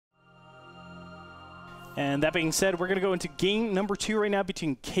And that being said, we're going to go into game number 2 right now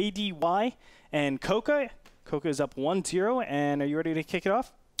between KDY and Coca. Coca is up 1-0, and are you ready to kick it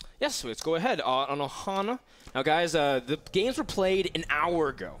off? Yes, let's go ahead on Ohana. Now, guys, the games were played an hour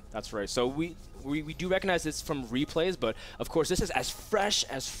ago. That's right. So we do recognize this from replays, but of course this is as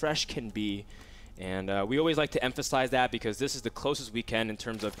fresh can be. And we always like to emphasize that because this is the closest we can in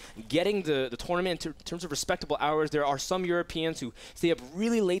terms of getting the tournament in terms of respectable hours. There are some Europeans who stay up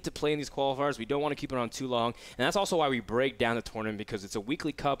really late to play in these qualifiers. We don't want to keep it on too long. And that's also why we break down the tournament, because it's a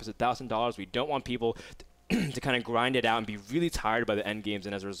weekly cup. It's $1,000. We don't want people to kind of grind it out and be really tired by the end games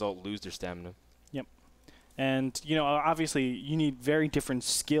and as a result lose their stamina. Yep. And, you know, obviously you need very different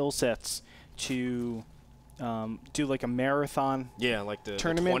skill sets to do like a marathon like the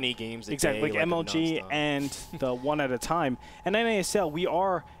tournament. 20 games a exactly, day, like MLG and the one at a time. And NASL, we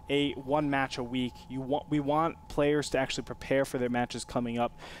are a one match a week. We want players to actually prepare for their matches coming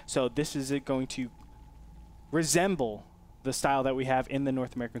up. So this is going to resemble the style that we have in the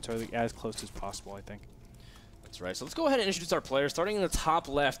North American Tour League as close as possible, I think. That's right. So let's go ahead and introduce our players. Starting in the top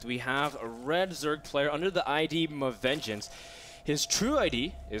left, we have a red Zerg player under the ID Vengeance. His true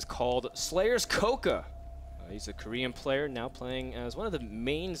ID is called Slayer's Coca. He's a Korean player now playing as one of the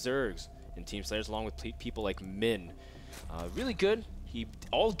main Zergs in Team Slayers, along with people like Min. Really good. He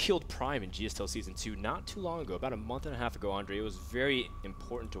all-killed Prime in GSL Season 2 not too long ago, about a month and a half ago, Andre. It was very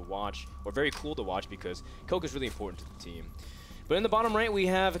important to watch, or very cool to watch, because Coca's really important to the team. But in the bottom right, we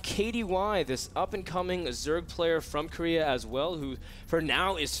have KDY, this up-and-coming Zerg player from Korea as well, who for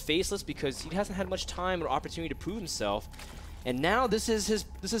now is faceless because he hasn't had much time or opportunity to prove himself. And now this is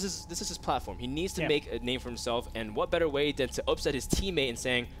his platform. He needs to make a name for himself, and what better way than to upset his teammate and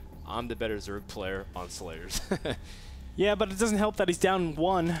saying, "I'm the better Zerg player on Slayers." Yeah, but it doesn't help that he's down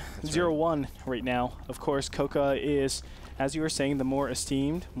 0-1 right now. Of course, Coca is, as you were saying, the more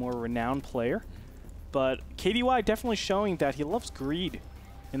esteemed, more renowned player. But KDY definitely showing that he loves greed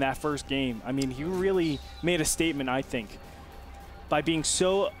in that first game. I mean, he really made a statement, I think, by being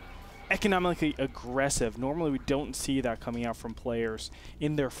so economically aggressive. Normally we don't see that coming out from players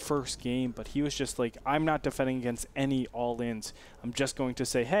in their first game, but he was just like, I'm not defending against any all-ins. I'm just going to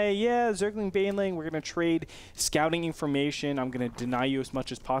say, hey, yeah, Zergling, Baneling, we're going to trade scouting information. I'm going to deny you as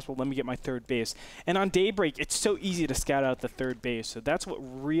much as possible. Let me get my third base. And on Daybreak, it's so easy to scout out the third base. So that's what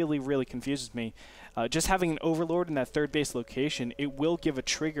really, really confuses me. Just having an overlord in that third base location, it will give a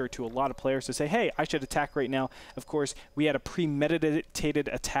trigger to a lot of players to say, hey, I should attack right now. Of course, we had a premeditated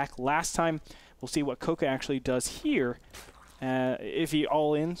attack last time. We'll see what Coca actually does here, if he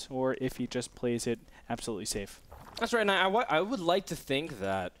all-ins or if he just plays it absolutely safe. That's right, and I would like to think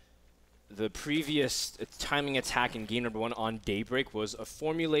that the previous timing attack in game number 1 on Daybreak was a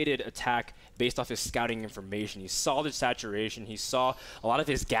formulated attack based off his scouting information. He saw the saturation, he saw a lot of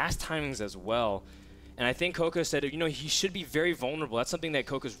his gas timings as well. And I think Coca said, you know, he should be very vulnerable. That's something that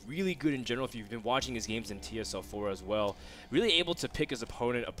Coca's really good in general if you've been watching his games in TSL4 as well. Really able to pick his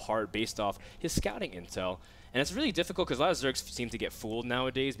opponent apart based off his scouting intel. And it's really difficult because a lot of Zergs seem to get fooled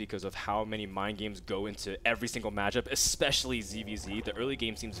nowadays because of how many mind games go into every single matchup, especially ZVZ. The early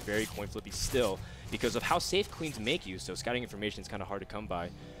game seems very coin flippy still because of how safe queens make you, so scouting information is kind of hard to come by.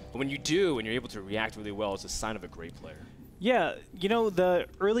 But when you do, and you're able to react really well, it's a sign of a great player. Yeah, you know, the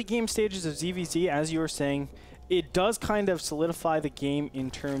early game stages of ZVZ, as you were saying, it does kind of solidify the game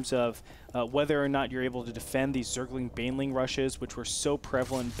in terms of whether or not you're able to defend these Zergling Baneling rushes, which were so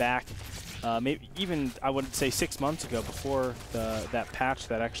prevalent back, maybe even I would say 6 months ago before that patch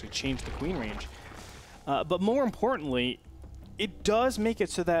that actually changed the queen range. But more importantly, it does make it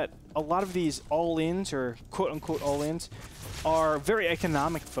so that a lot of these all-ins, or quote-unquote all-ins, are very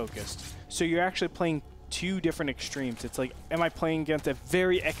economic focused. So you're actually playing two different extremes. It's like, am I playing against a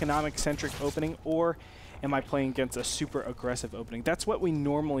very economic-centric opening, or am I playing against a super aggressive opening? That's what we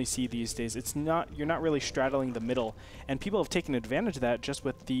normally see these days. It's not, you're not really straddling the middle, and people have taken advantage of that just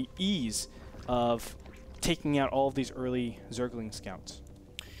with the ease of taking out all of these early Zergling scouts.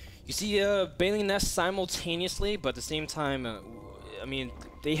 You see Baneling Nest simultaneously, but at the same time, I mean,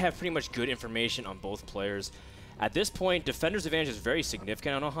 they have pretty much good information on both players. At this point, Defender's advantage is very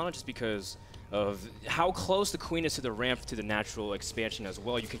significant on Ohana just because of how close the queen is to the ramp to the natural expansion as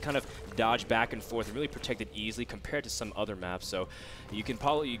well. You can kind of dodge back and forth and really protect it easily compared to some other maps. So you can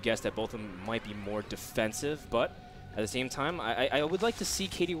probably guess that both of them might be more defensive, but at the same time, I would like to see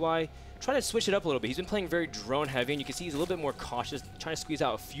KDY try to switch it up a little bit. He's been playing very drone heavy, and you can see he's a little bit more cautious, trying to squeeze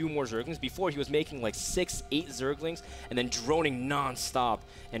out a few more Zerglings. Before, he was making like 6, 8 Zerglings and then droning non-stop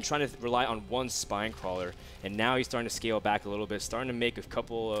and trying to rely on one spine crawler. And now he's starting to scale back a little bit, starting to make a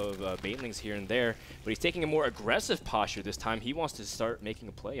couple of Banelings here and there, but he's taking a more aggressive posture this time. He wants to start making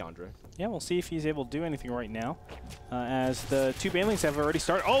a play, Andre. Yeah, we'll see if he's able to do anything right now, as the 2 Banelings have already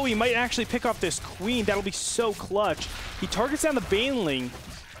started. Oh, he might actually pick off this Queen. That'll be so clutch. He targets down the Baneling,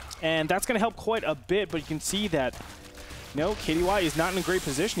 and that's going to help quite a bit, but you can see that, no, KDY is not in a great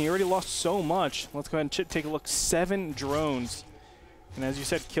position. He already lost so much. Let's go ahead and take a look. 7 drones. And as you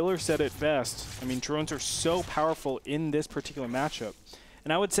said, Killer said it best. I mean, drones are so powerful in this particular matchup.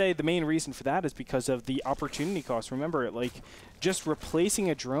 And I would say the main reason for that is because of the opportunity cost. Remember, like, just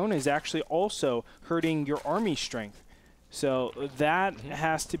replacing a drone is actually also hurting your army strength. So that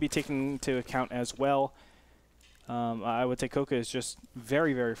has to be taken into account as well. I would say Coca is just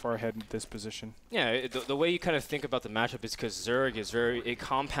very, very far ahead in this position. Yeah, the way you kind of think about the matchup is because Zerg is it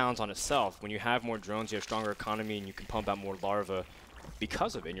compounds on itself. When you have more drones, you have stronger economy, and you can pump out more larvae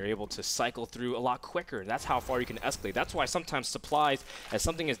because of it, and you're able to cycle through a lot quicker. That's how far you can escalate. That's why sometimes supplies, as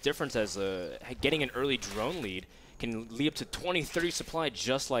something as different as getting an early drone lead, can lead up to 20, 30 supply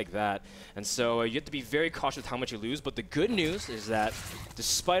just like that. And so you have to be very cautious how much you lose. But the good news is that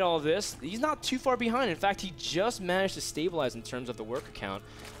despite all of this, he's not too far behind. In fact, he just managed to stabilize in terms of the worker count,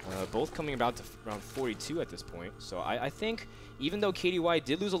 both coming about to around 42 at this point. So I think even though KDY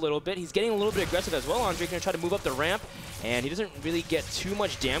did lose a little bit, he's getting a little bit aggressive as well. Andre going to try to move up the ramp, and he doesn't really get too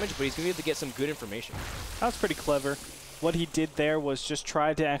much damage, but he's going to be able to get some good information. That was pretty clever. What he did there was just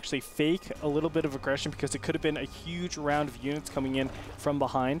try to actually fake a little bit of aggression, because it could have been a huge round of units coming in from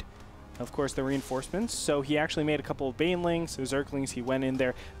behind. Of course, the reinforcements. So he actually made a couple of Banelings, Zerglings. He went in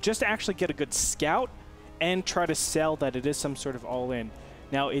there just to actually get a good scout and try to sell that it is some sort of all-in.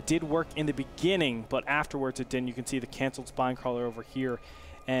 Now, it did work in the beginning, but afterwards it didn't. You can see the canceled spine crawler over here.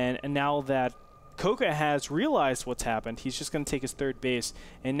 And now that Coca has realized what's happened, he's just going to take his 3rd base.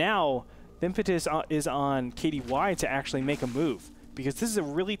 And now the impetus is on KDY to actually make a move, because this is a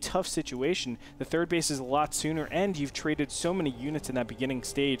really tough situation. The 3rd base is a lot sooner, and you've traded so many units in that beginning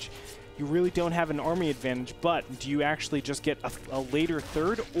stage. You really don't have an army advantage, but do you actually just get a later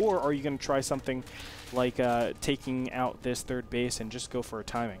 3rd, or are you going to try something like taking out this 3rd base and just go for a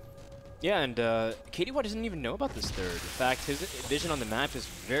timing? Yeah, and KDY doesn't even know about this 3rd. In fact, his vision on the map is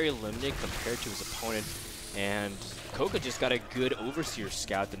very limited compared to his opponent, and Coca just got a good Overseer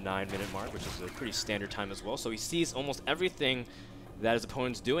scout at the 9-minute mark, which is a pretty standard time as well. So he sees almost everything that his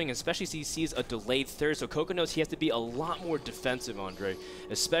opponent's doing, especially since he sees a delayed 3rd. So Coca knows he has to be a lot more defensive, Andre,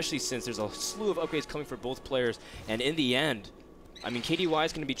 especially since there's a slew of upgrades coming for both players. And in the end, I mean, KDY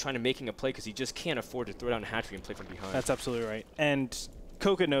is going to be trying to making a play because he just can't afford to throw down a hatchery and play from behind. That's absolutely right. And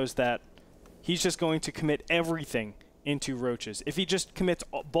Coca knows that he's just going to commit everything into roaches. If he just commits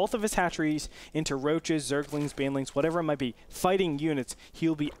both of his hatcheries into roaches, Zerglings, Banelings, whatever it might be, fighting units,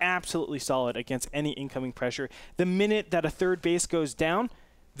 he'll be absolutely solid against any incoming pressure. The minute that a 3rd base goes down,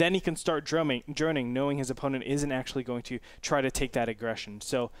 then he can start droning, knowing his opponent isn't actually going to try to take that aggression.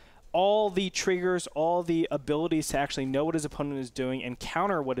 So all the triggers, all the abilities to actually know what his opponent is doing and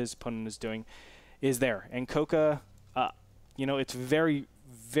counter what his opponent is doing is there. And Coca, you know, it's very,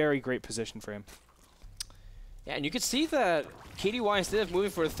 very great position for him. Yeah, and you can see that KDY, instead of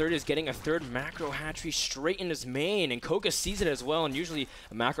moving for a 3rd, is getting a 3rd macro hatchery straight in his main, and Coca sees it as well. And usually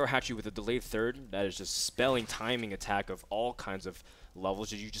a macro hatchery with a delayed 3rd, that is just spelling timing attack of all kinds of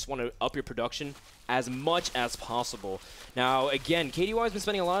levels. You just want to up your production as much as possible. Now, again, KDY has been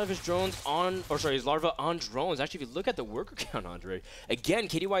spending a lot of his drones on, or sorry, his larvae on drones. Actually, if you look at the worker count, Andre, again,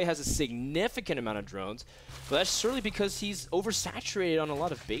 KDY has a significant amount of drones, but that's surely because he's oversaturated on a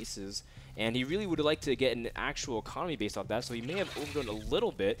lot of bases. And he really would like to get an actual economy based off that, so he may have overdone a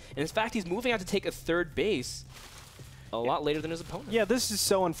little bit. And in fact, he's moving out to take a 3rd base a lot later than his opponent. Yeah, this is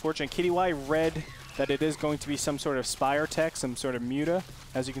so unfortunate. KDY read that it is going to be some sort of Spire tech, some sort of muta,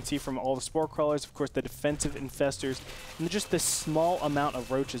 as you can see from all the Spore Crawlers, of course the defensive infestors, and just this small amount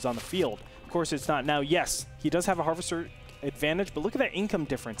of roaches on the field. Of course, it's not. Now, yes, he does have a Harvester advantage, but look at that income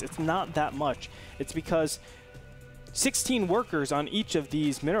difference. It's not that much. It's because 16 workers on each of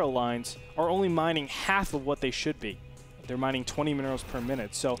these mineral lines are only mining half of what they should be. They're mining 20 minerals per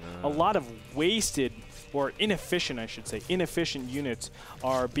minute. So a lot of wasted, or inefficient, I should say, inefficient units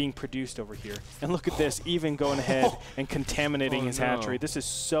are being produced over here. And look at this, even going ahead and contaminating his hatchery. This is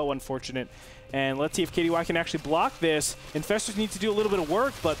so unfortunate. And let's see if KDY can actually block this. Infestors need to do a little bit of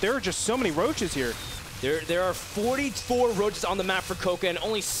work, but there are just so many roaches here. There are 44 roaches on the map for Coca and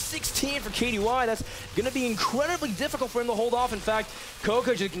only 16 for KDY. That's going to be incredibly difficult for him to hold off. In fact,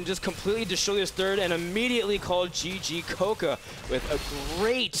 Coca can just completely destroy this third and immediately call GG Coca with a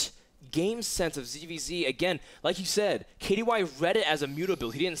great game sense of ZVZ. Again, like you said, KDY read it as a Muto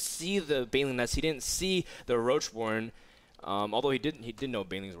build. He didn't see the Baneling Nest. He didn't see the Roachborn, although he did know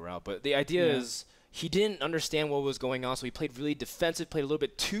Banelings were out. But the idea is he didn't understand what was going on, so he played really defensive, played a little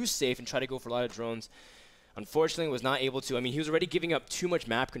bit too safe, and tried to go for a lot of drones. Unfortunately, was not able to. I mean, he was already giving up too much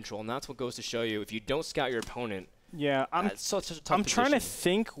map control, and that's what goes to show you. If you don't scout your opponent, it's such a tough I'm position. trying to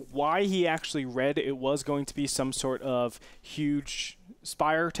think why he actually read it was going to be some sort of huge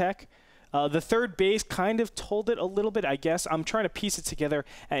Spire tech. The third base kind of told it a little bit, I guess. I'm trying to piece it together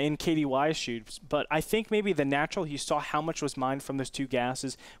in KDY's shoes, but I think maybe the natural, he saw how much was mined from those two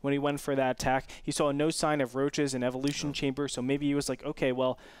gases when he went for that attack. He saw no sign of roaches in Evolution Chamber, so maybe he was like, okay,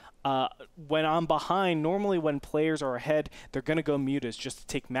 well, when I'm behind, normally when players are ahead, they're going to go mutas just to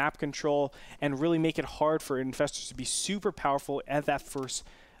take map control and really make it hard for Infestors to be super powerful at that first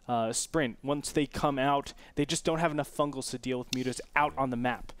sprint. Once they come out, they just don't have enough fungals to deal with mutas out on the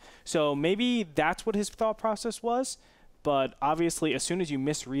map. So maybe that's what his thought process was, but obviously as soon as you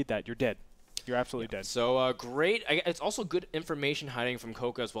misread that, you're dead. You're absolutely dead. So great. It's also good information hiding from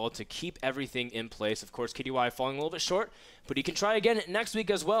Coca as well to keep everything in place. Of course, KDY falling a little bit short, but he can try again next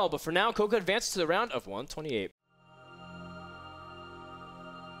week as well. But for now, Coca advances to the round of 128.